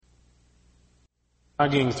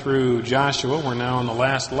Jogging through Joshua, we're now on the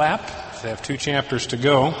last lap. We have 2 chapters to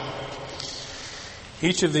go.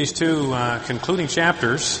 Each of these 2 concluding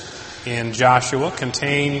chapters in Joshua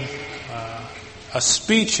contain a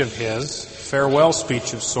speech of his, farewell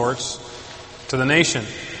speech of sorts, to the nation.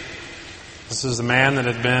 This is a man that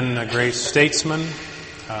had been a great statesman,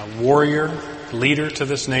 warrior, leader to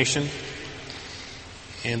this nation,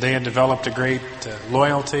 and they had developed a great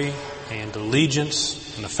loyalty and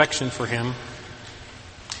allegiance and affection for him.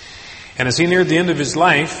 And as he neared the end of his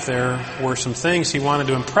life, there were some things he wanted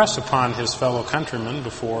to impress upon his fellow countrymen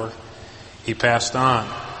before he passed on.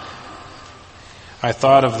 I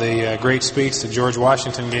thought of the great speech that George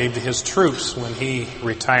Washington gave to his troops when he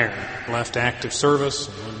retired, left active service,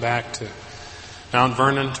 and went back to Mount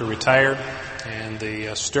Vernon to retire, and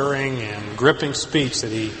the stirring and gripping speech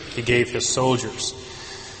that he gave his soldiers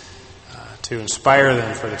to inspire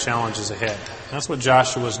them for the challenges ahead. That's what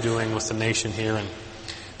Joshua was doing with the nation here in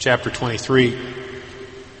chapter 23.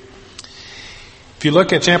 If you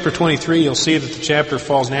look at chapter 23, you'll see that the chapter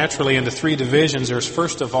falls naturally into 3 divisions. There's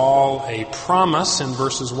first of all a promise in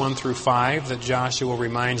verses 1 through 5 that Joshua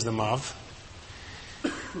reminds them of.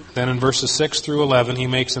 Then in verses 6 through 11, he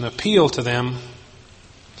makes an appeal to them.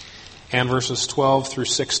 And verses 12 through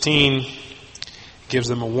 16 gives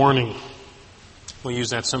them a warning. We'll use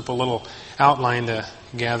that simple little outline to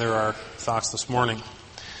gather our thoughts this morning.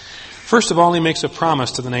 First of all, he makes a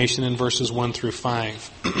promise to the nation in verses 1 through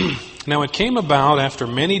 5. Now it came about after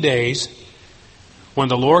many days, when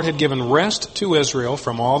the Lord had given rest to Israel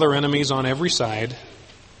from all their enemies on every side,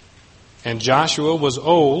 and Joshua was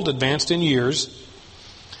old, advanced in years,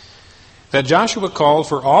 that Joshua called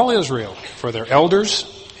for all Israel, for their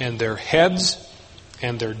elders and their heads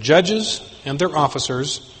and their judges and their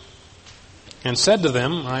officers, and said to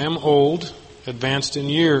them, I am old, advanced in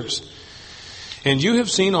years, and you have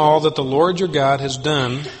seen all that the Lord your God has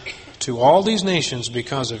done to all these nations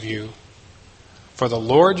because of you. For the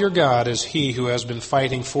Lord your God is he who has been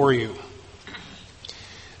fighting for you.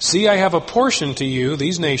 See, I have apportioned to you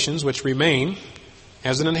these nations which remain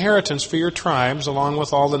as an inheritance for your tribes, along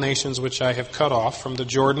with all the nations which I have cut off, from the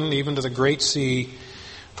Jordan even to the great sea,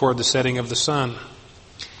 toward the setting of the sun.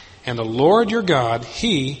 And the Lord your God,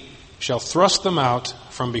 he shall thrust them out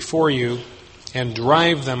from before you, and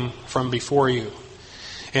drive them from before you.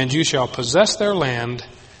 And you shall possess their land,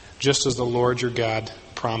 just as the Lord your God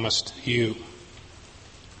promised you.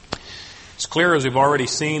 It's clear, as we've already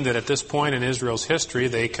seen, that at this point in Israel's history,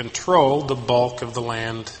 they controlled the bulk of the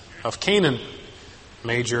land of Canaan.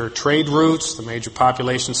 Major trade routes, the major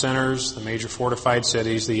population centers, the major fortified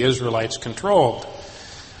cities, the Israelites controlled.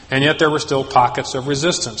 And yet there were still pockets of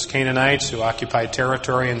resistance. Canaanites who occupied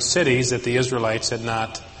territory and cities that the Israelites had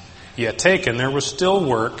not yet taken. There was still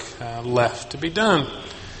work left to be done.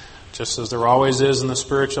 Just as there always is in the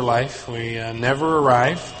spiritual life, we never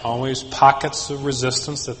arrive. Always pockets of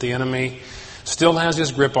resistance that the enemy still has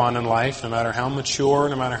his grip on in life. No matter how mature,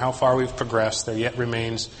 no matter how far we've progressed, there yet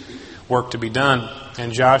remains work to be done.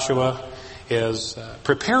 And Joshua is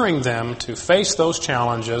preparing them to face those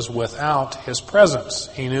challenges without his presence.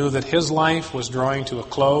 He knew that his life was drawing to a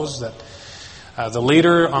close, that the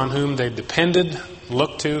leader on whom they depended,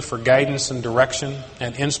 looked to for guidance and direction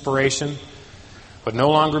and inspiration, would no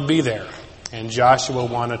longer be there. And Joshua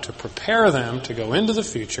wanted to prepare them to go into the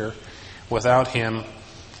future without him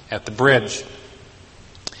at the bridge.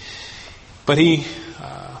 But he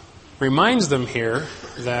reminds them here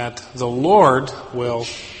that the Lord will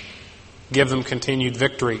give them continued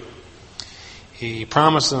victory. He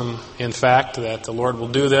promised them, in fact, that the Lord will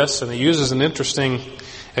do this, and he uses an interesting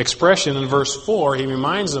expression in verse 4. He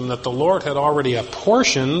reminds them that the Lord had already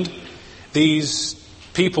apportioned these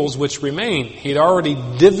peoples which remain. He'd already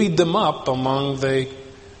divvied them up among the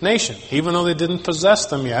nation. Even though they didn't possess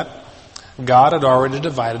them yet, God had already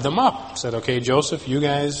divided them up. Said, okay, Joseph, you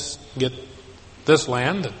guys get this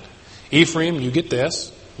land. And Ephraim, you get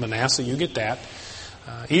this. Manasseh, you get that.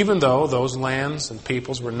 Even though those lands and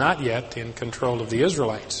peoples were not yet in control of the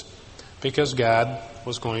Israelites, because God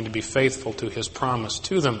was going to be faithful to his promise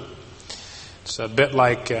to them. It's a bit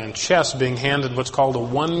like in chess being handed what's called a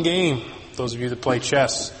one game. Those of you that play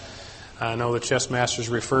chess, I know the chess masters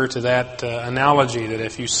refer to that analogy, that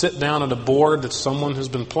if you sit down at a board that someone has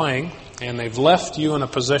been playing and they've left you in a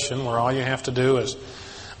position where all you have to do is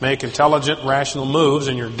make intelligent, rational moves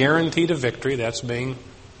and you're guaranteed a victory, that's being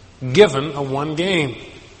given a one game.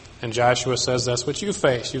 And Joshua says that's what you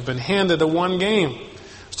face. You've been handed a one game.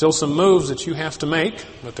 Still some moves that you have to make,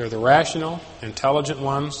 but they're the rational, intelligent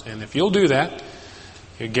ones. And if you'll do that,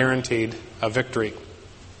 you're guaranteed a victory.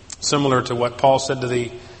 Similar to what Paul said to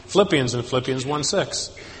the Philippians in Philippians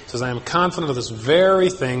 1:6. He says, I am confident of this very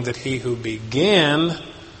thing, that he who began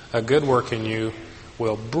a good work in you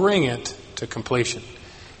will bring it to completion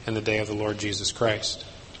in the day of the Lord Jesus Christ.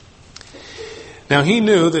 Now, he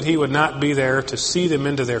knew that he would not be there to see them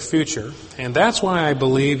into their future, and that's why I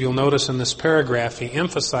believe you'll notice in this paragraph he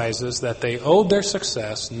emphasizes that they owed their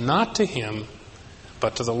success not to him,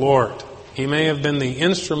 but to the Lord. He may have been the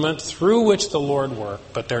instrument through which the Lord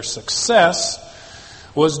worked, but their success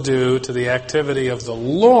was due to the activity of the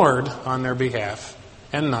Lord on their behalf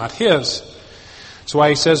and not his. That's why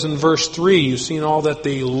he says in verse 3, you've seen all that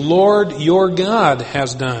the Lord your God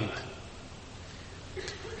has done.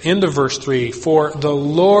 Into verse 3, for the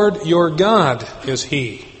Lord your God is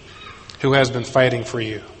he who has been fighting for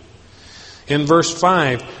you. In verse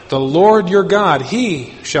 5, the Lord your God,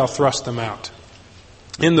 he shall thrust them out.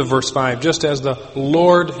 Into verse 5, just as the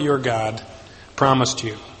Lord your God promised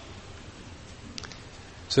you.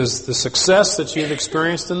 It says the success that you've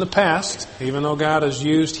experienced in the past, even though God has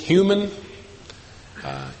used human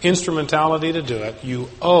instrumentality to do it, you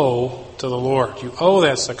owe to the Lord. You owe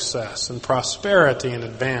that success and prosperity and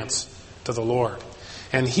advance to the Lord.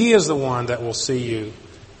 And he is the one that will see you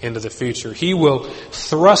into the future. He will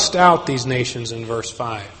thrust out these nations in verse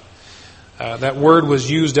 5. That word was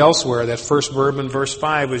used elsewhere. That first verb in verse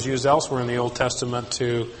 5 was used elsewhere in the Old Testament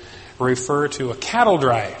to refer to a cattle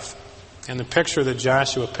drive. And the picture that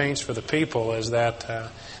Joshua paints for the people is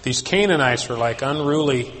that these Canaanites were like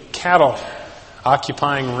unruly cattle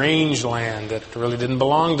occupying rangeland that really didn't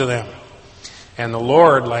belong to them. And the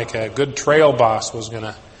Lord, like a good trail boss, was going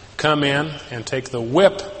to come in and take the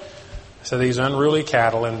whip to these unruly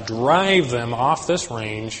cattle and drive them off this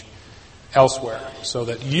range elsewhere so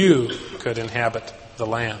that you could inhabit the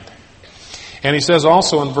land. And he says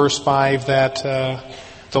also in verse 5 that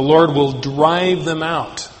the Lord will drive them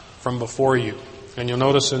out from before you. And you'll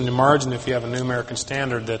notice in the margin, if you have a New American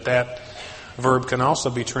Standard, that verb can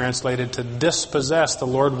also be translated to dispossess. The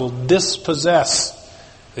Lord will dispossess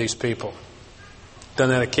these people. Done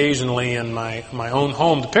that occasionally in my own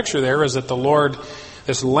home. The picture there is that the Lord,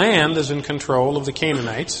 this land is in control of the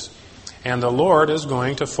Canaanites, and the Lord is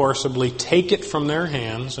going to forcibly take it from their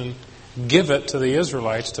hands and give it to the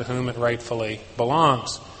Israelites to whom it rightfully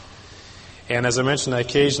belongs. And as I mentioned, I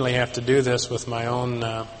occasionally have to do this with my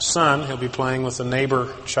own son. He'll be playing with a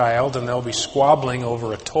neighbor child, and they'll be squabbling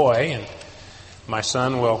over a toy, and my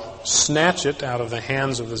son will snatch it out of the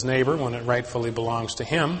hands of his neighbor when it rightfully belongs to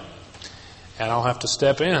him, and I'll have to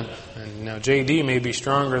step in. And now J.D. may be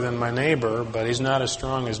stronger than my neighbor, but he's not as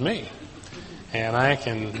strong as me. And I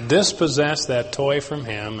can dispossess that toy from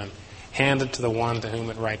him and hand it to the one to whom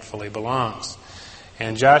it rightfully belongs.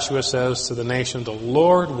 And Joshua says to the nation, the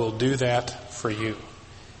Lord will do that for you.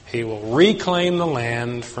 He will reclaim the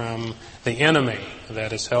land from the enemy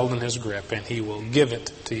that is held in his grip, and he will give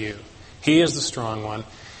it to you. He is the strong one.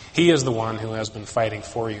 He is the one who has been fighting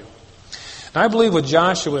for you. And I believe what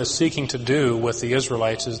Joshua is seeking to do with the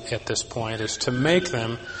Israelites at this point is to make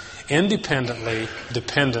them independently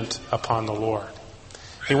dependent upon the Lord.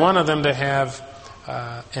 He wanted them to have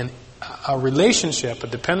a relationship, a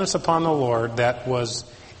dependence upon the Lord that was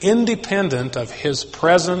independent of his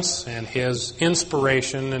presence and his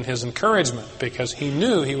inspiration and his encouragement, because he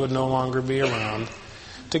knew he would no longer be around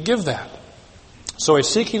to give that. So he's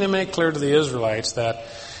seeking to make clear to the Israelites that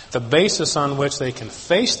the basis on which they can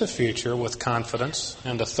face the future with confidence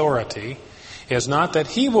and authority is not that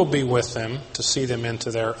he will be with them to see them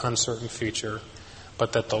into their uncertain future,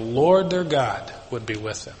 but that the Lord their God would be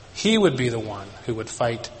with them. He would be the one who would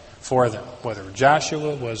fight for them, whether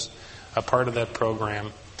Joshua was a part of that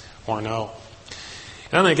program or no.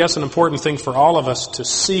 And I guess an important thing for all of us to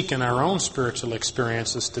seek in our own spiritual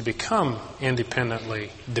experience is to become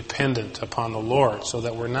independently dependent upon the Lord, so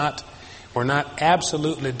that we're not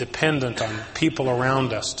absolutely dependent on people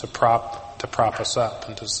around us to prop us up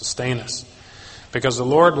and to sustain us. Because the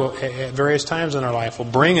Lord will, at various times in our life, will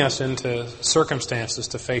bring us into circumstances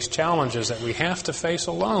to face challenges that we have to face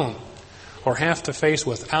alone, or have to face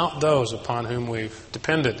without those upon whom we've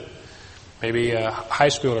depended. Maybe a high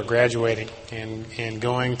schooler graduating and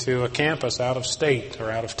going to a campus out of state or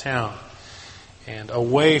out of town, and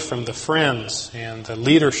away from the friends and the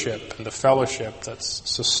leadership and the fellowship that's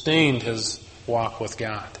sustained his walk with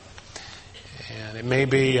God. And it may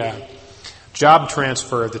be a job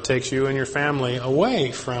transfer that takes you and your family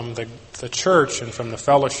away from the church and from the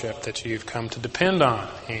fellowship that you've come to depend on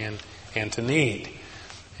and to need.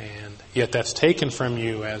 And yet that's taken from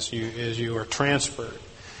you as you are transferred.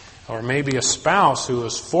 Or maybe a spouse who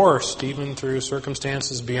is forced, even through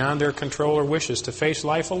circumstances beyond their control or wishes, to face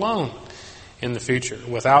life alone in the future,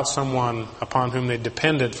 without someone upon whom they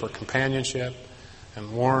depended for companionship,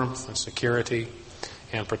 and warmth and security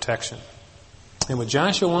and protection. And what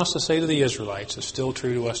Joshua wants to say to the Israelites is still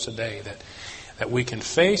true to us today, that we can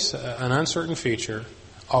face an uncertain future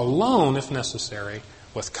alone if necessary,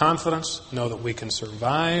 with confidence, know that we can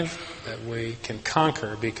survive, that we can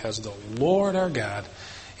conquer, because the Lord our God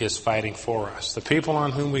is fighting for us. The people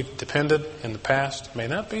on whom we've depended in the past may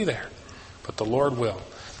not be there, but the Lord will.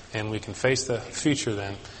 And we can face the future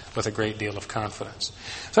then with a great deal of confidence.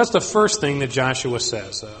 So that's the first thing that Joshua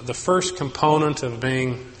says. The first component of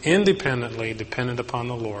being independently dependent upon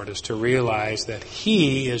the Lord is to realize that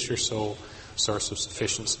He is your sole source of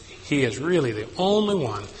sufficiency. He is really the only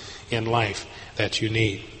one in life that you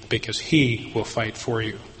need, because He will fight for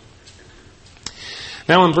you.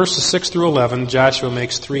 Now in verses 6 through 11, Joshua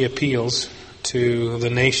makes 3 appeals to the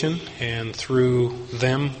nation and through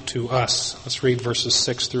them to us. Let's read verses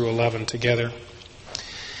 6 through 11 together.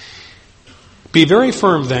 Be very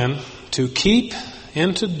firm then to keep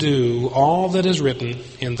and to do all that is written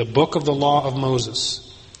in the book of the law of Moses,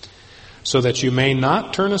 so that you may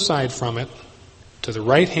not turn aside from it to the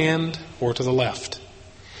right hand or to the left,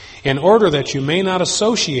 in order that you may not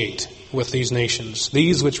associate with these nations,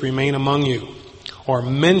 these which remain among you, or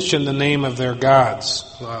mention the name of their gods.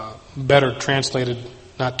 Better translated,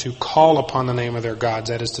 not to call upon the name of their gods,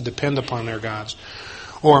 that is to depend upon their gods,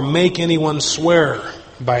 or make anyone swear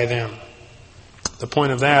by them. The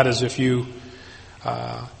point of that is if you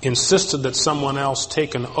insisted that someone else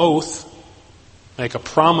take an oath, make a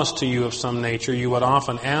promise to you of some nature, you would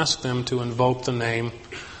often ask them to invoke the name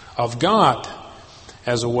of God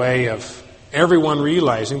as a way of everyone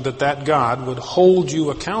realizing that that God would hold you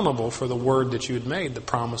accountable for the word that you'd made, the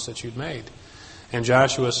promise that you'd made. And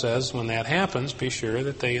Joshua says when that happens, be sure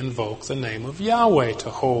that they invoke the name of Yahweh to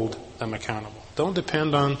hold them accountable. Don't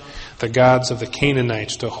depend on the gods of the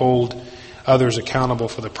Canaanites to hold others accountable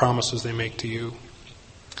for the promises they make to you.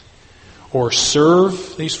 Or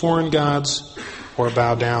serve these foreign gods, or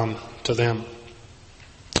bow down to them.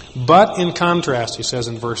 But in contrast, he says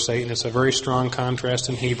in verse 8, and it's a very strong contrast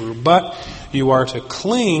in Hebrew, but you are to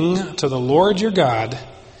cling to the Lord your God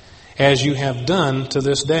as you have done to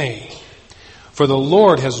this day. For the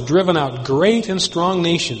Lord has driven out great and strong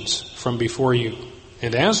nations from before you.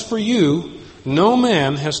 And as for you, no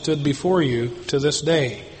man has stood before you to this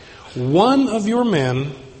day. One of your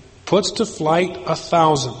men puts to flight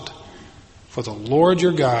 1,000. For the Lord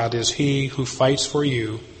your God is He who fights for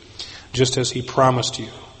you, just as He promised you.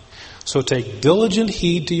 So take diligent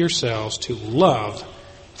heed to yourselves to love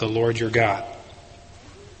the Lord your God.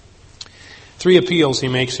 3 appeals he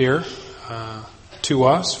makes here to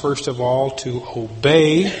us. First of all, to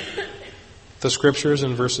obey the Scriptures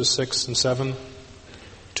in verses 6 and 7.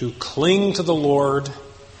 To cling to the Lord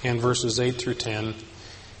in verses 8 through 10.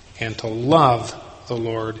 And to love the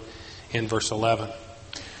Lord in verse 11.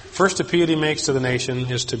 First appeal he makes to the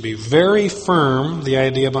nation is to be very firm. The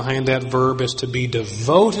idea behind that verb is to be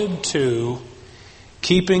devoted to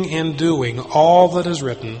keeping and doing all that is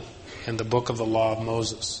written in the book of the law of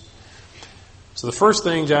Moses. So the first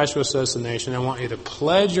thing Joshua says to the nation, I want you to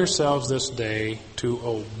pledge yourselves this day to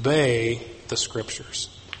obey the Scriptures.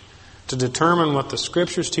 To determine what the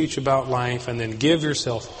Scriptures teach about life, and then give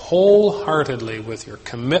yourself wholeheartedly with your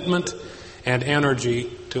commitment and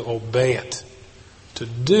energy to obey it. To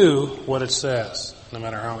do what it says, no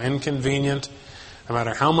matter how inconvenient, no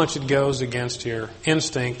matter how much it goes against your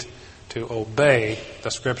instinct, to obey the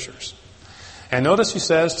Scriptures. And notice he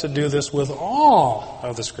says to do this with all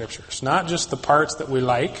of the Scriptures, not just the parts that we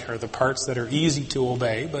like or the parts that are easy to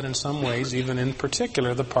obey, but in some ways, even in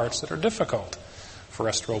particular, the parts that are difficult for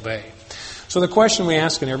us to obey. So the question we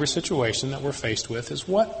ask in every situation that we're faced with is,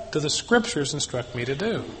 what do the Scriptures instruct me to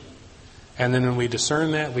do? And then when we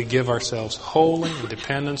discern that, we give ourselves wholly in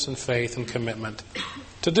dependence and faith and commitment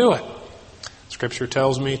to do it. Scripture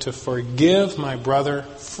tells me to forgive my brother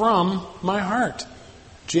from my heart.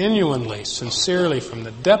 Genuinely, sincerely, from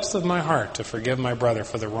the depths of my heart, to forgive my brother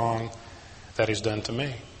for the wrong that he's done to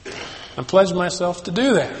me. I pledge myself to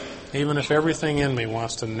do that, even if everything in me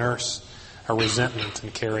wants to nurse a resentment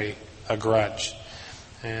and carry a grudge.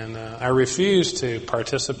 And I refuse to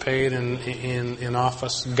participate in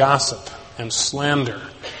office gossip and slander,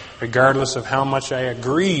 regardless of how much I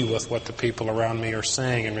agree with what the people around me are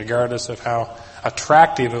saying, and regardless of how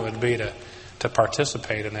attractive it would be to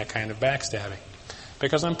participate in that kind of backstabbing.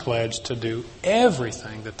 Because I'm pledged to do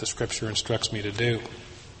everything that the Scripture instructs me to do.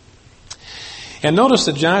 And notice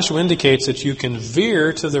that Joshua indicates that you can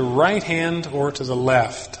veer to the right hand or to the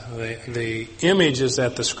left. The image is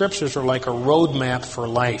that the Scriptures are like a roadmap for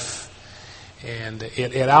life. And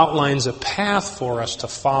it outlines a path for us to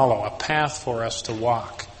follow, a path for us to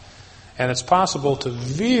walk. And it's possible to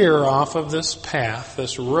veer off of this path,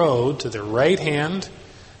 this road, to the right hand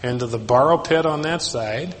into the borrow pit on that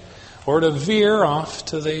side, or to veer off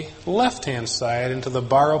to the left-hand side into the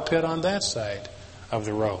borrow pit on that side of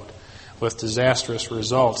the road, with disastrous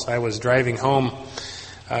results. I was driving home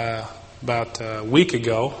about a week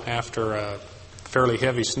ago after a fairly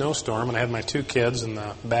heavy snowstorm, and I had my two kids in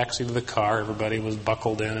the backseat of the car. Everybody was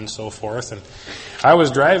buckled in and so forth. And I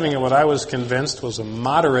was driving at what I was convinced was a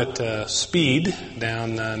moderate speed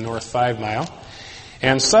down North 5 Mile.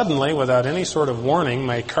 And suddenly, without any sort of warning,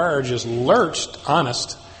 my car just lurched,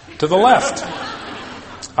 honest, to the left.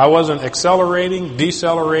 I wasn't accelerating,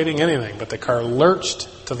 decelerating, anything, but the car lurched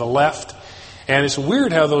to the left. And it's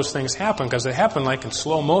weird how those things happen, because they happen like in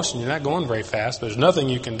slow motion. You're not going very fast. There's nothing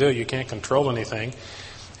you can do. You can't control anything.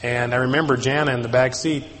 And I remember Jana in the back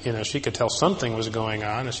seat, she could tell something was going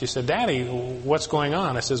on. And she said, "Daddy, what's going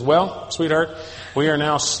on?" I says, "Well, sweetheart, we are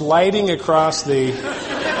now sliding across the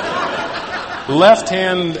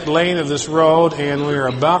left-hand lane of this road, and we are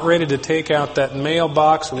about ready to take out that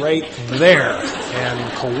mailbox right there."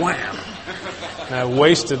 And ka-wham! And I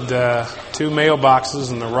wasted 2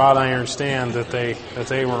 mailboxes in the wrought iron stand that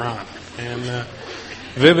they were on. And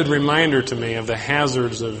vivid reminder to me of the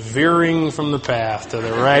hazards of veering from the path to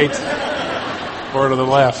the right or to the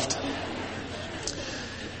left.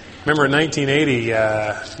 Remember in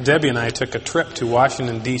 1980, Debbie and I took a trip to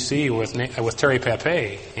Washington, D.C. with Terry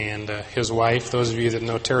Pape and his wife. Those of you that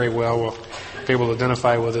know Terry well will be able to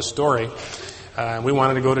identify with this story. We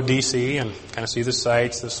wanted to go to D.C. and kind of see the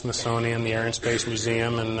sights, the Smithsonian, the Air and Space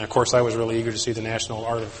Museum, and of course I was really eager to see the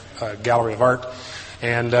National Gallery of Art.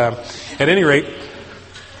 And at any rate,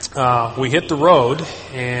 we hit the road,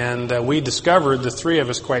 and we discovered, the three of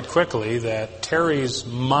us quite quickly, that Terry's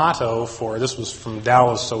motto this was from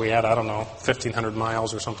Dallas, so we had, 1,500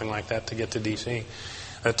 miles or something like that to get to D.C.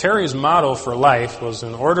 Terry's motto for life was,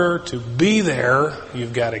 in order to be there,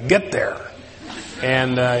 you've got to get there.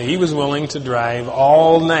 And he was willing to drive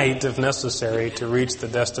all night, if necessary, to reach the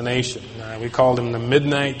destination. We called him the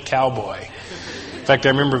Midnight Cowboy. In fact, I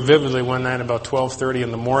remember vividly one night about 12:30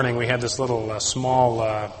 in the morning, we had this little small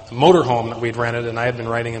motorhome that we'd rented, and I had been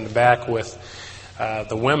riding in the back with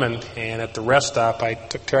the women. And at the rest stop, I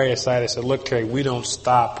took Terry aside. I said, "Look, Terry, we don't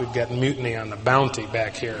stop. We've got mutiny on the Bounty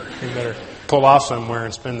back here. You better pull off somewhere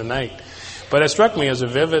and spend the night." But it struck me as a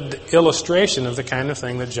vivid illustration of the kind of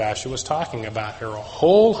thing that Joshua was talking about here, a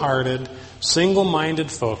wholehearted,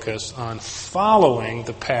 single-minded focus on following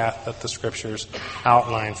the path that the Scriptures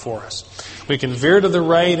outline for us. We can veer to the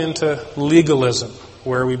right into legalism,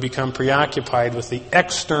 where we become preoccupied with the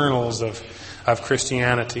externals of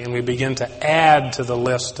Christianity, and we begin to add to the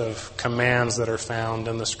list of commands that are found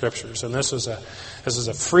in the Scriptures. And this is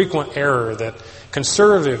a frequent error that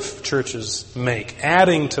conservative churches make,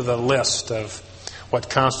 adding to the list of what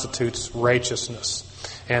constitutes righteousness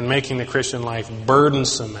and making the Christian life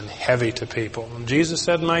burdensome and heavy to people. And Jesus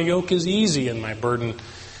said, "My yoke is easy and my burden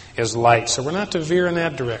is light." So we're not to veer in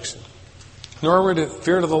that direction. Nor are we to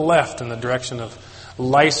veer to the left in the direction of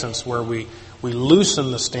license, where we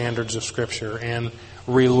loosen the standards of Scripture and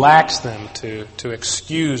relax them to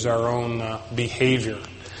excuse our own behavior.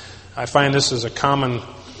 I find this is a common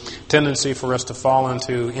tendency for us to fall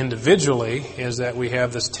into individually, is that we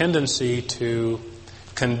have this tendency to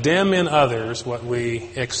condemn in others what we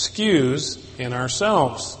excuse in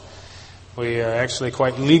ourselves. We are actually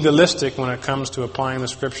quite legalistic when it comes to applying the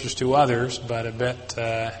Scriptures to others, but a bit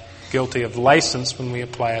guilty of license when we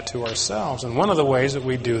apply it to ourselves. And one of the ways that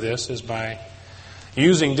we do this is by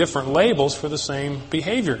using different labels for the same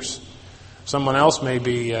behaviors. Someone else may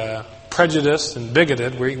be prejudiced and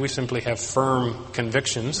bigoted. We simply have firm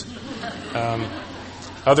convictions.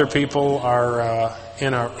 Other people are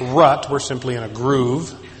in a rut. We're simply in a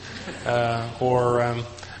groove. Or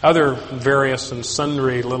other various and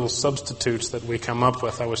sundry little substitutes that we come up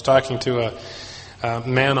with. I was talking to a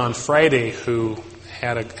man on Friday who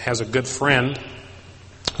has a good friend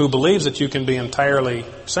who believes that you can be entirely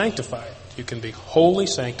sanctified. You can be wholly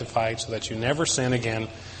sanctified so that you never sin again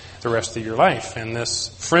the rest of your life. And this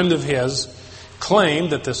friend of his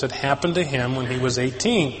claimed that this had happened to him when he was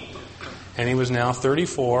 18. And he was now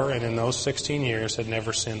 34, and in those 16 years had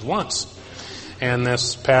never sinned once. And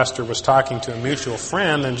this pastor was talking to a mutual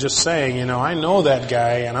friend and just saying, I know that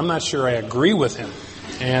guy, and I'm not sure I agree with him.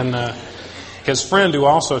 And his friend, who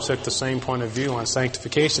also took the same point of view on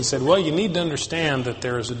sanctification, said, well, you need to understand that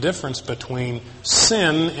there is a difference between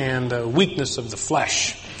sin and weakness of the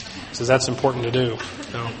flesh. He says that's important to do.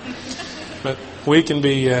 But we can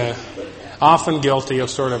be often guilty of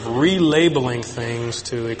sort of relabeling things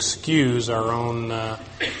to excuse our own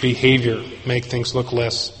behavior, make things look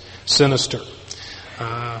less sinister.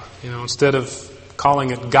 Instead of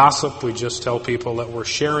calling it gossip, we just tell people that we're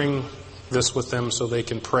sharing this with them so they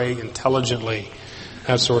can pray intelligently,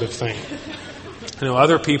 that sort of thing.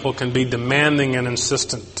 Other people can be demanding and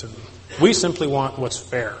insistent. We simply want what's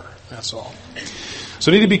fair, that's all.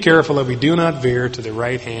 So we need to be careful that we do not veer to the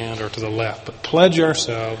right hand or to the left, but pledge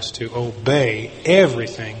ourselves to obey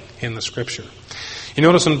everything in the Scripture. You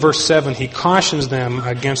notice in verse 7, he cautions them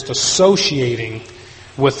against associating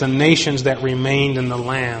with the nations that remained in the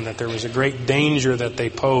land, that there was a great danger that they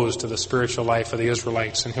posed to the spiritual life of the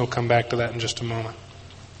Israelites, and he'll come back to that in just a moment.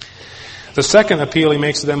 The second appeal he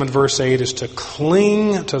makes to them in verse 8 is to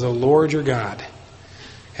cling to the Lord your God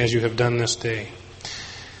as you have done this day.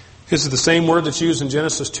 This is the same word that's used in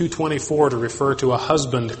Genesis 2:24 to refer to a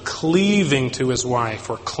husband cleaving to his wife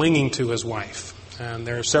or clinging to his wife. And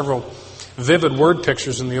there are several vivid word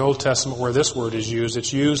pictures in the Old Testament where this word is used.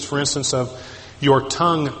 It's used, for instance, of your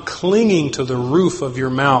tongue clinging to the roof of your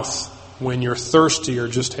mouth when you're thirsty or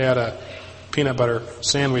just had a peanut butter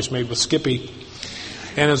sandwich made with Skippy.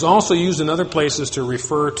 And is also used in other places to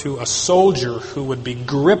refer to a soldier who would be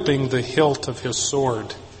gripping the hilt of his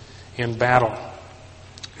sword in battle.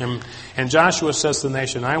 And Joshua says to the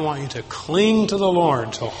nation, I want you to cling to the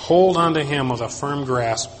Lord, to hold on to Him with a firm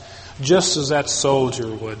grasp, just as that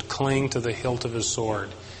soldier would cling to the hilt of his sword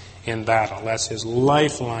in battle. That's his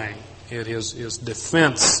lifeline. It is his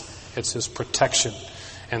defense. It's his protection.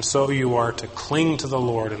 And so you are to cling to the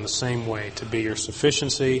Lord in the same way, to be your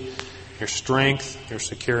sufficiency, your strength, your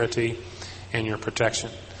security, and your protection.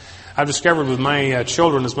 I've discovered with my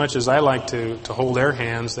children, as much as I like to hold their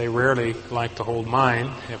hands, they rarely like to hold mine.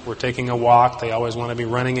 If we're taking a walk, they always want to be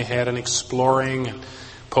running ahead and exploring and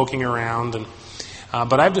poking around.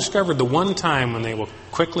 But I've discovered the one time when they will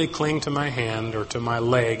quickly cling to my hand or to my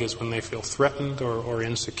leg is when they feel threatened or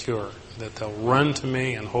insecure, that they'll run to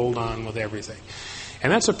me and hold on with everything.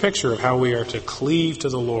 And that's a picture of how we are to cleave to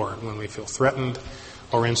the Lord when we feel threatened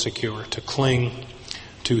or insecure, to cling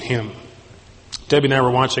to Him. Debbie and I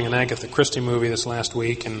were watching an Agatha Christie movie this last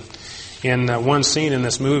week, and in one scene in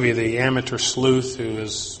this movie, the amateur sleuth who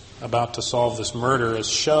is about to solve this murder is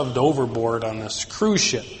shoved overboard on this cruise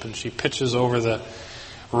ship, and she pitches over the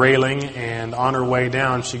railing, and on her way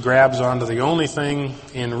down she grabs onto the only thing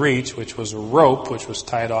in reach, which was a rope which was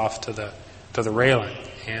tied off to the railing,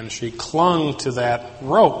 and she clung to that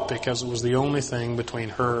rope because it was the only thing between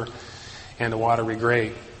her and a watery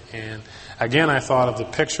grave. And again, I thought of the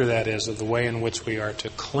picture that is of the way in which we are to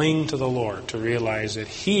cling to the Lord, to realize that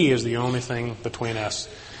He is the only thing between us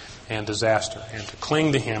and disaster, and to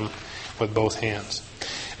cling to Him with both hands.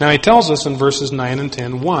 Now he tells us in verses 9 and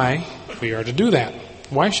 10 why we are to do that.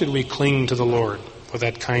 Why should we cling to the Lord with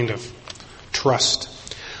that kind of trust?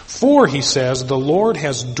 For, he says, the Lord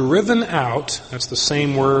has driven out, that's the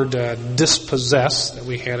same word dispossess that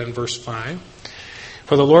we had in verse 5.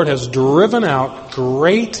 For the Lord has driven out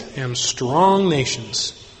great and strong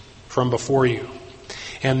nations from before you,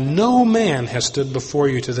 and no man has stood before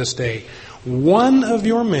you to this day. One of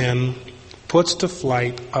your men puts to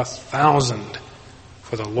flight 1,000.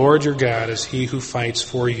 For the Lord your God is He who fights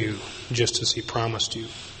for you, just as He promised you.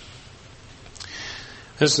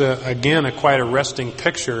 This is, again, quite arresting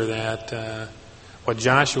picture that what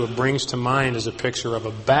Joshua brings to mind is a picture of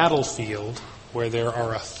a battlefield where there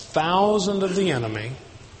are 1,000 of the enemy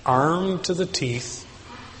armed to the teeth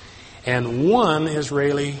and one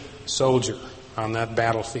Israeli soldier on that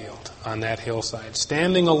battlefield, on that hillside,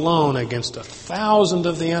 standing alone against 1,000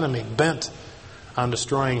 of the enemy bent on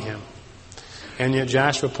destroying him. And yet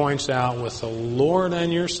Joshua points out, with the Lord on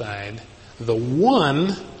your side, the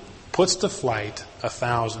one puts to flight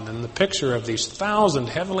 1,000. And the picture of these 1,000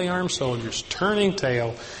 heavily armed soldiers turning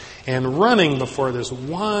tail and running before this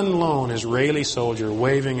one lone Israeli soldier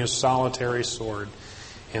waving his solitary sword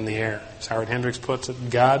in the air. As Howard Hendricks puts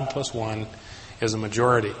it, God plus one is a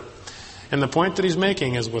majority. And the point that he's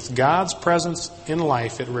making is, with God's presence in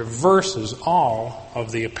life, it reverses all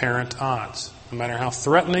of the apparent odds. No matter how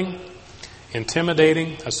threatening,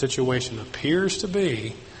 intimidating a situation appears to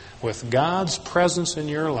be, with God's presence in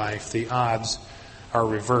your life, the odds are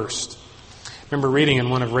reversed. I remember reading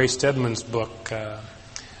in one of Ray Stedman's book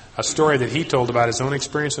a story that he told about his own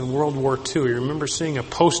experience in World War II. He remember seeing a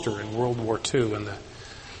poster in World War II, and the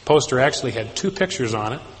poster actually had two pictures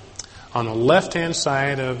on it. On the left-hand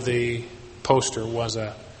side of the poster was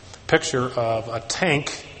a picture of a tank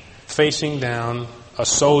facing down a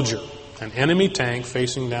soldier, an enemy tank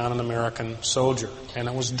facing down an American soldier. And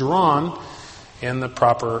it was drawn in the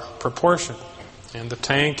proper proportion. And the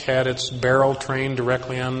tank had its barrel trained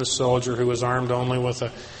directly on the soldier, who was armed only with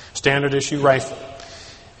a standard issue rifle.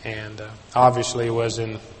 And obviously was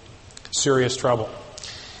in serious trouble.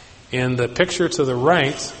 In the picture to the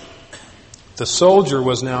right, the soldier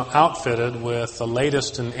was now outfitted with the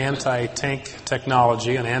latest in anti-tank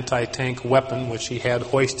technology, an anti-tank weapon which he had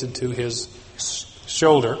hoisted to his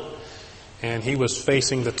shoulder, and he was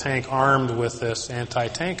facing the tank armed with this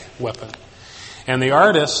anti-tank weapon. And the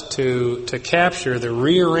artist, to capture the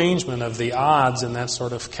rearrangement of the odds in that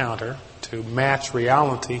sort of counter, to match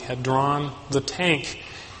reality, had drawn the tank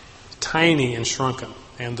tiny and shrunken,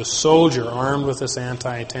 and the soldier armed with this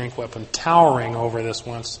anti-tank weapon towering over this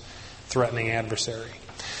once threatening adversary.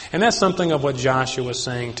 And that's something of what Joshua was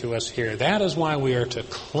saying to us here. That is why we are to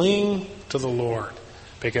cling to the Lord,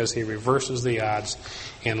 because He reverses the odds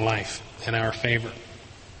in life in our favor.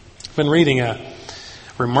 I've been reading a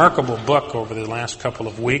remarkable book over the last couple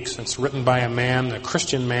of weeks. It's written by a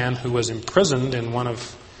Christian man who was imprisoned in one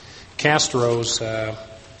of Castro's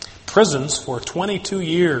prisons for 22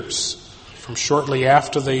 years, from shortly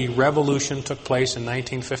after the revolution took place in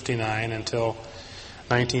 1959 until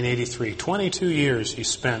 1983. 22 years he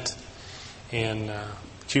spent in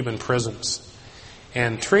Cuban prisons,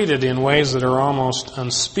 and treated in ways that are almost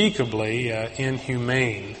unspeakably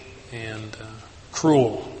inhumane and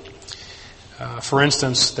cruel. For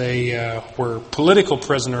instance, they were political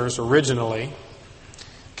prisoners originally.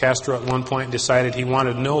 Castro at one point decided he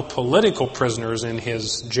wanted no political prisoners in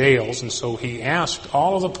his jails, and so he asked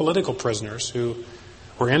all of the political prisoners who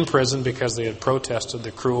were in prison because they had protested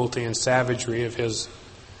the cruelty and savagery of his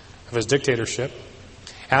dictatorship,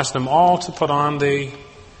 asked them all to put on the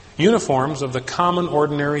uniforms of the common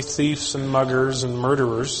ordinary thieves and muggers and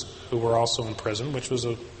murderers who were also in prison, which was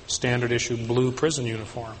a standard issue blue prison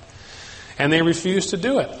uniform. And they refused to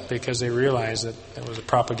do it because they realized that it was a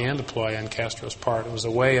propaganda ploy on Castro's part. It was a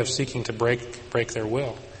way of seeking to break their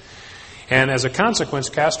will. And as a consequence,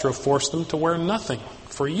 Castro forced them to wear nothing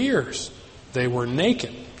for years. They were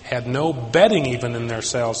naked, had no bedding even in their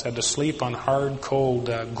cells, had to sleep on hard, cold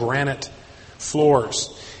granite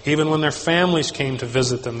floors. Even when their families came to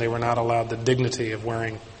visit them, they were not allowed the dignity of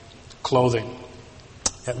wearing clothing.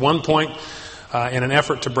 At one point, in an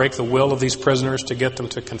effort to break the will of these prisoners, to get them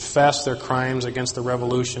to confess their crimes against the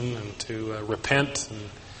revolution and to repent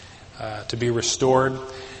and to be restored,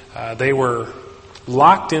 they were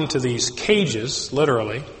locked into these cages,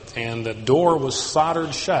 literally, and the door was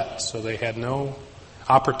soldered shut, so they had no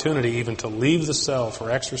opportunity even to leave the cell for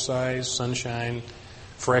exercise, sunshine,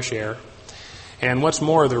 fresh air. And what's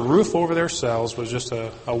more, the roof over their cells was just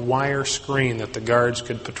a wire screen that the guards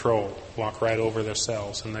could patrol, walk right over their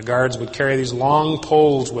cells. And the guards would carry these long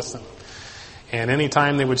poles with them. And any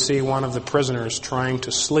time they would see one of the prisoners trying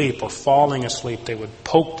to sleep or falling asleep, they would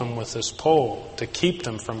poke them with this pole to keep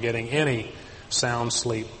them from getting any sound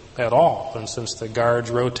sleep at all. And since the guards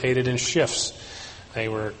rotated in shifts, they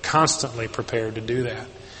were constantly prepared to do that.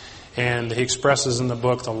 And he expresses in the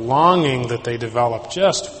book the longing that they developed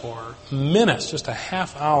just for minutes, just a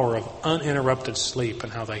half hour of uninterrupted sleep,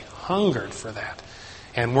 and how they hungered for that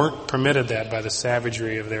and weren't permitted that by the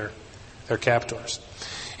savagery of their captors.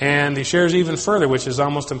 And he shares even further, which is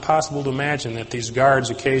almost impossible to imagine, that these guards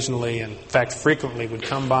occasionally, in fact frequently, would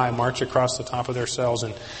come by, march across the top of their cells,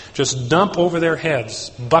 and just dump over their heads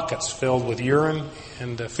buckets filled with urine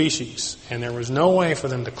and feces. And there was no way for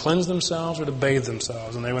them to cleanse themselves or to bathe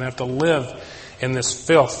themselves, and they would have to live in this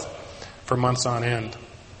filth for months on end.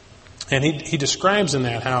 And he describes in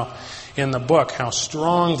that how, in the book, how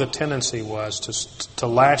strong the tendency was to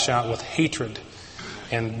lash out with hatred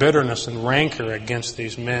and bitterness and rancor against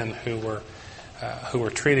these men who were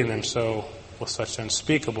treating them so with such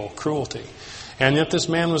unspeakable cruelty. And yet this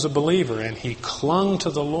man was a believer, and he clung to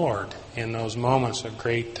the Lord in those moments of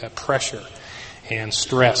great pressure and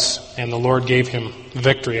stress, and the Lord gave him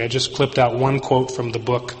victory. I just clipped out one quote from the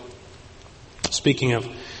book, speaking of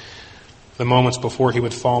the moments before he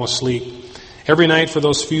would fall asleep. Every night for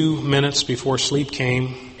those few minutes before sleep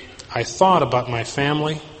came, I thought about my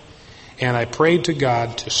family, and I prayed to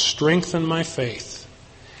God to strengthen my faith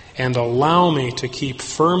and allow me to keep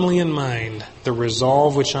firmly in mind the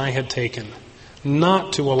resolve which I had taken,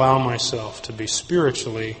 not to allow myself to be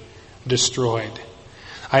spiritually destroyed.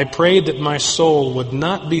 I prayed that my soul would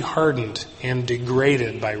not be hardened and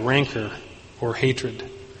degraded by rancor or hatred.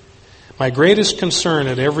 My greatest concern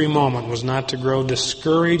at every moment was not to grow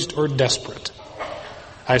discouraged or desperate.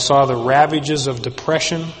 I saw the ravages of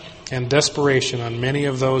depression and desperation on many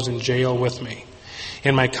of those in jail with me.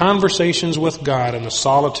 In my conversations with God in the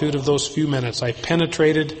solitude of those few minutes, I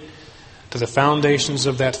penetrated to the foundations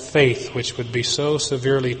of that faith which would be so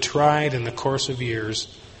severely tried in the course of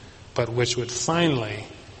years, but which would finally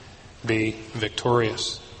be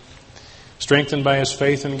victorious. Strengthened by his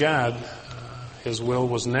faith in God, His will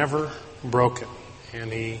was never broken.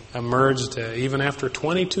 And he emerged, even after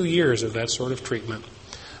 22 years of that sort of treatment,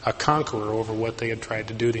 a conqueror over what they had tried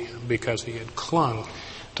to do to him because he had clung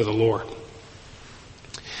to the Lord.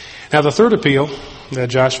 Now the third appeal that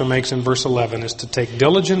Joshua makes in verse 11 is to take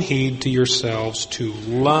diligent heed to yourselves to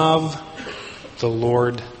love the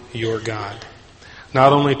Lord your God.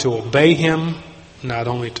 Not only to obey Him, not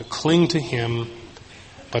only to cling to Him,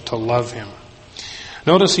 but to love Him.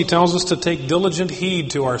 Notice he tells us to take diligent heed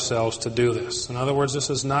to ourselves to do this. In other words, this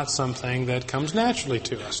is not something that comes naturally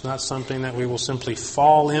to us, not something that we will simply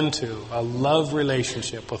fall into, a love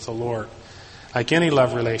relationship with the Lord. Like any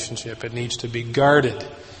love relationship, it needs to be guarded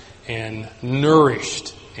and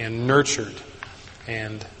nourished and nurtured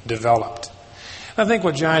and developed. I think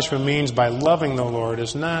what Joshua means by loving the Lord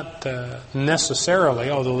is not necessarily,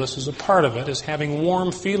 although this is a part of it, is having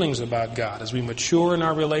warm feelings about God. As we mature in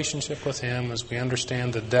our relationship with Him, as we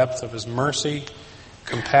understand the depth of His mercy,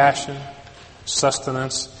 compassion,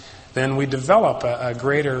 sustenance, then we develop a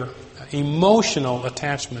greater emotional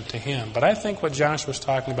attachment to Him. But I think what Joshua's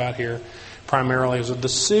talking about here primarily is a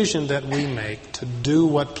decision that we make to do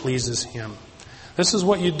what pleases Him. This is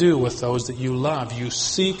what you do with those that you love. You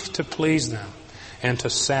seek to please them and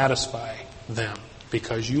to satisfy them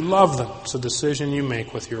because you love them. It's a decision you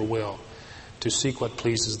make with your will to seek what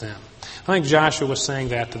pleases them. I think Joshua was saying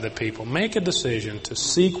that to the people. Make a decision to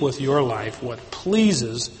seek with your life what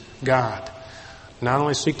pleases God. Not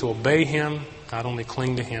only seek to obey Him, not only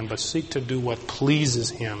cling to Him, but seek to do what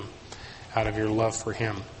pleases Him out of your love for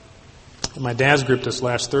Him. In my dad's group this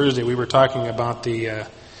last Thursday, we were talking about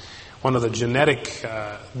one of the genetic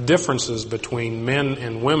differences between men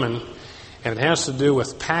and women, and it has to do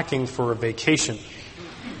with packing for a vacation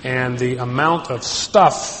and the amount of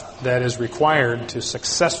stuff that is required to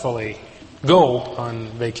successfully go on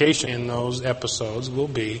vacation in those episodes will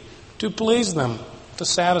be to please them, to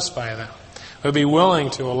satisfy them. We'll be willing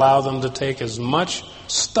to allow them to take as much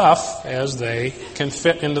stuff as they can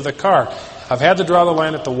fit into the car. I've had to draw the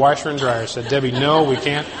line at the washer and dryer. I said, Debbie, no, we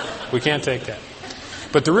can't take that.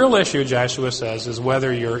 But the real issue, Joshua says, is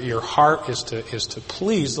whether your heart is to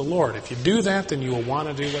please the Lord. If you do that, then you will want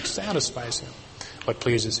to do what satisfies Him, what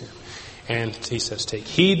pleases Him. And he says, take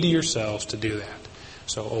heed to yourselves to do that.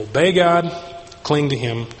 So obey God, cling to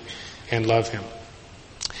Him, and love Him.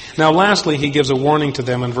 Now lastly, he gives a warning to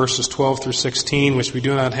them in verses 12 through 16, which we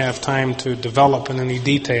do not have time to develop in any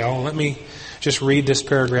detail. Let me just read this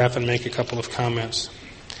paragraph and make a couple of comments.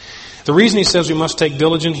 The reason he says we must take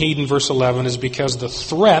diligent heed in verse 11 is because the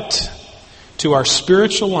threat to our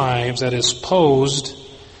spiritual lives that is posed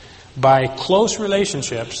by close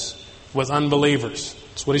relationships with unbelievers.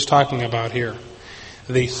 That's what he's talking about here.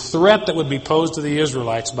 The threat that would be posed to the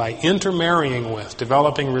Israelites by intermarrying with,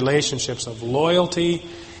 developing relationships of loyalty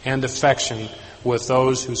and affection with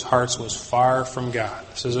those whose hearts was far from God.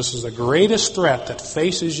 He says this is the greatest threat that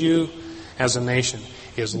faces you as a nation,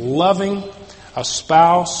 is loving a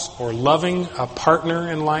spouse or loving a partner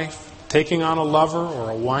in life, taking on a lover or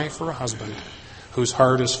a wife or a husband whose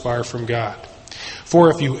heart is far from God. For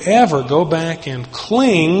if you ever go back and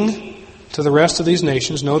cling to the rest of these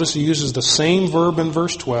nations, notice he uses the same verb in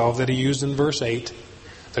verse 12 that he used in verse 8.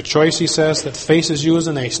 The choice, he says, that faces you as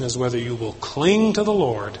a nation is whether you will cling to the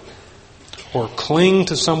Lord or cling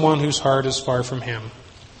to someone whose heart is far from Him.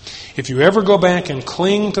 If you ever go back and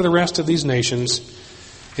cling to the rest of these nations,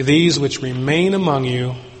 these which remain among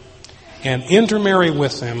you, and intermarry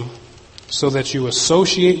with them, so that you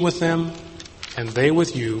associate with them and they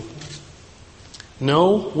with you,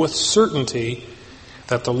 know with certainty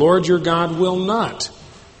that the Lord your God will not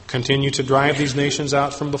continue to drive these nations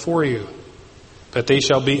out from before you, but they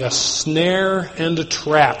shall be a snare and a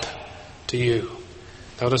trap to you.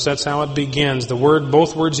 Notice that's how it begins.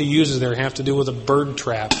 Both words he uses there have to do with a bird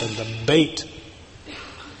trap and the bait.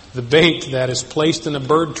 The bait that is placed in a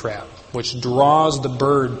bird trap, which draws the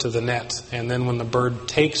bird to the net. And then when the bird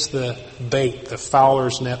takes the bait, the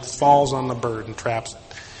fowler's net falls on the bird and traps it.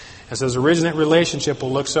 It says original relationship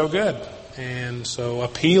will look so good and so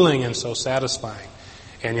appealing and so satisfying.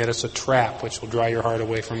 And yet it's a trap which will draw your heart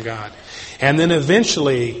away from God. And then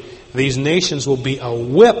eventually these nations will be a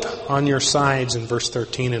whip on your sides in verse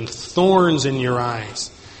 13 and thorns in your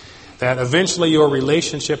eyes. That eventually your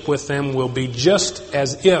relationship with them will be just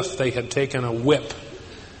as if they had taken a whip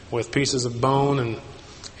with pieces of bone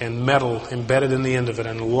and metal embedded in the end of it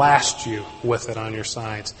and lashed you with it on your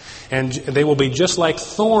sides. And they will be just like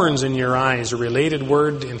thorns in your eyes. A related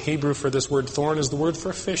word in Hebrew for this word thorn is the word for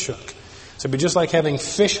a fish hook. So it'd be just like having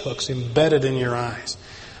fish hooks embedded in your eyes.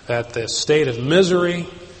 That the state of misery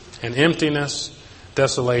and emptiness,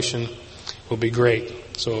 desolation, will be great.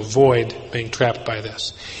 So avoid being trapped by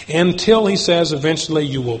this. Until, he says, eventually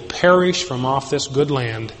you will perish from off this good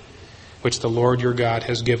land which the Lord your God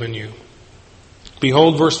has given you.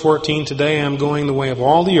 Behold, verse 14, today I am going the way of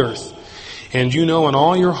all the earth, and you know in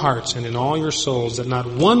all your hearts and in all your souls that not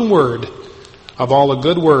one word of all the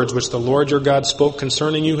good words which the Lord your God spoke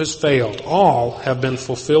concerning you has failed. All have been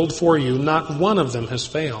fulfilled for you. Not one of them has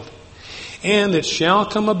failed. And it shall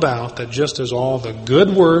come about that just as all the good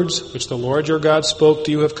words which the Lord your God spoke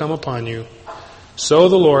to you have come upon you, so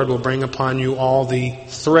the Lord will bring upon you all the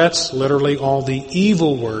threats, literally all the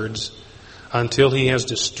evil words, until he has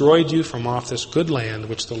destroyed you from off this good land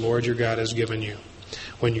which the Lord your God has given you.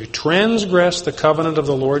 When you transgress the covenant of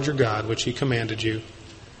the Lord your God, which he commanded you,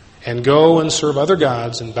 and go and serve other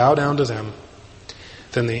gods and bow down to them,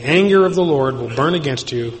 then the anger of the Lord will burn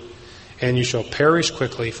against you, and you shall perish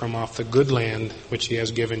quickly from off the good land which he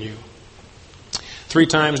has given you. 3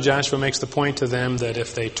 times Joshua makes the point to them that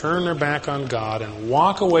if they turn their back on God and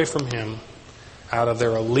walk away from him out of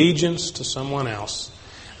their allegiance to someone else,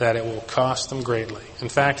 that it will cost them greatly. In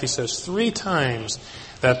fact, he says 3 times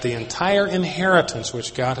that the entire inheritance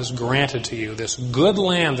which God has granted to you, this good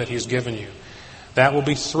land that he's given you, that will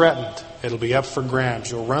be threatened. It'll be up for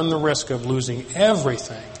grabs. You'll run the risk of losing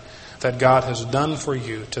everything that God has done for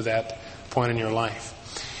you to that point in your life.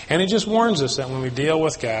 And he just warns us that when we deal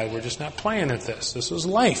with God, we're just not playing at this. This is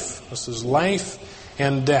life. This is life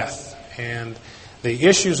and death. And the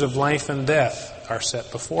issues of life and death are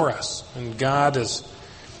set before us. And God, as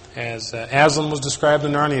Aslan was described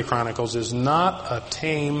in Narnia Chronicles, is not a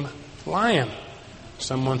tame lion.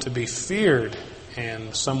 Someone to be feared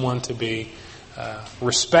and someone to be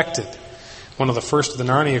respected. One of the first of the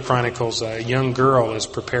Narnia Chronicles, a young girl is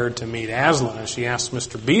prepared to meet Aslan, and she asks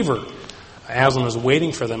Mr. Beaver. Aslan is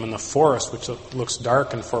waiting for them in the forest, which looks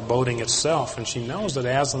dark and foreboding itself, and she knows that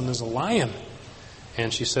Aslan is a lion.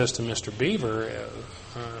 And she says to Mr. Beaver,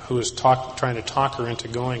 who is trying to talk her into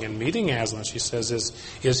going and meeting Aslan, she says,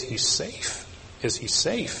 is he safe? Is he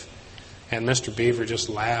safe? And Mr. Beaver just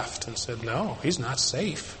laughed and said, no, he's not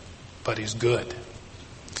safe, but he's good.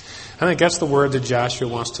 I think that's the word that Joshua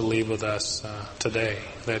wants to leave with us today,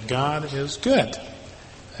 that God is good,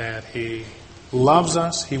 that he loves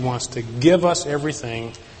us, he wants to give us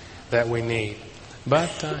everything that we need. But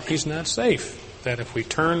he's not safe, that if we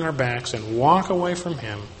turn our backs and walk away from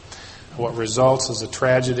him, what results is a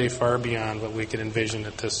tragedy far beyond what we could envision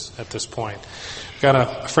at this point. Got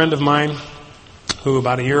a friend of mine who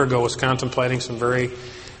about a year ago was contemplating some very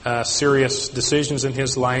serious decisions in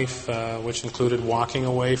his life, which included walking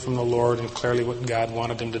away from the Lord and clearly what God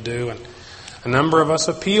wanted him to do. And a number of us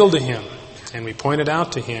appealed to him, and we pointed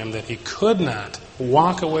out to him that he could not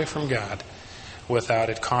walk away from God without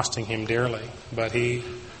it costing him dearly. But he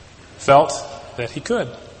felt that he could.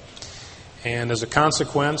 And as a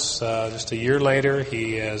consequence, just a year later,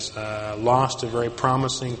 he has lost a very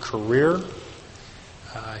promising career.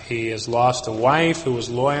 He has lost a wife who was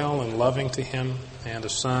loyal and loving to him, and a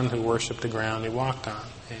son who worshiped the ground he walked on,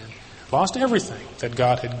 and lost everything that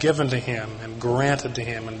God had given to him and granted to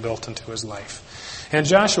him and built into his life. And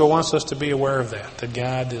Joshua wants us to be aware of that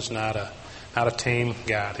God is not a tame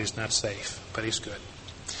God. He's not safe, but he's good.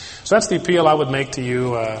 So that's the appeal I would make to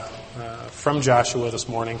you from Joshua this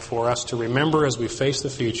morning, for us to remember as we face the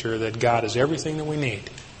future that God is everything that we need,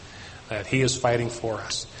 that he is fighting for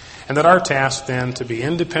us. And that our task then to be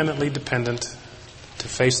independently dependent, to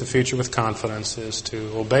face the future with confidence, is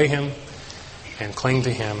to obey him and cling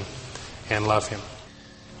to him and love him.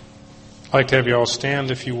 I'd like to have you all stand,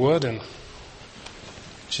 if you would, and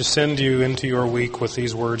just send you into your week with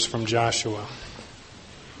these words from Joshua.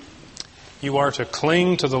 You are to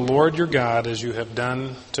cling to the Lord your God as you have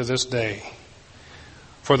done to this day.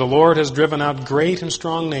 For the Lord has driven out great and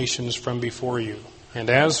strong nations from before you. And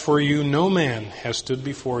as for you, no man has stood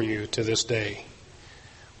before you to this day.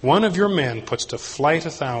 One of your men puts to flight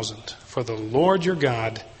 1,000, for the Lord your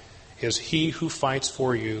God is he who fights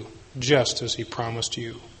for you, just as he promised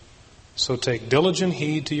you. So take diligent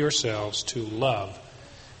heed to yourselves to love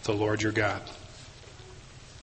the Lord your God.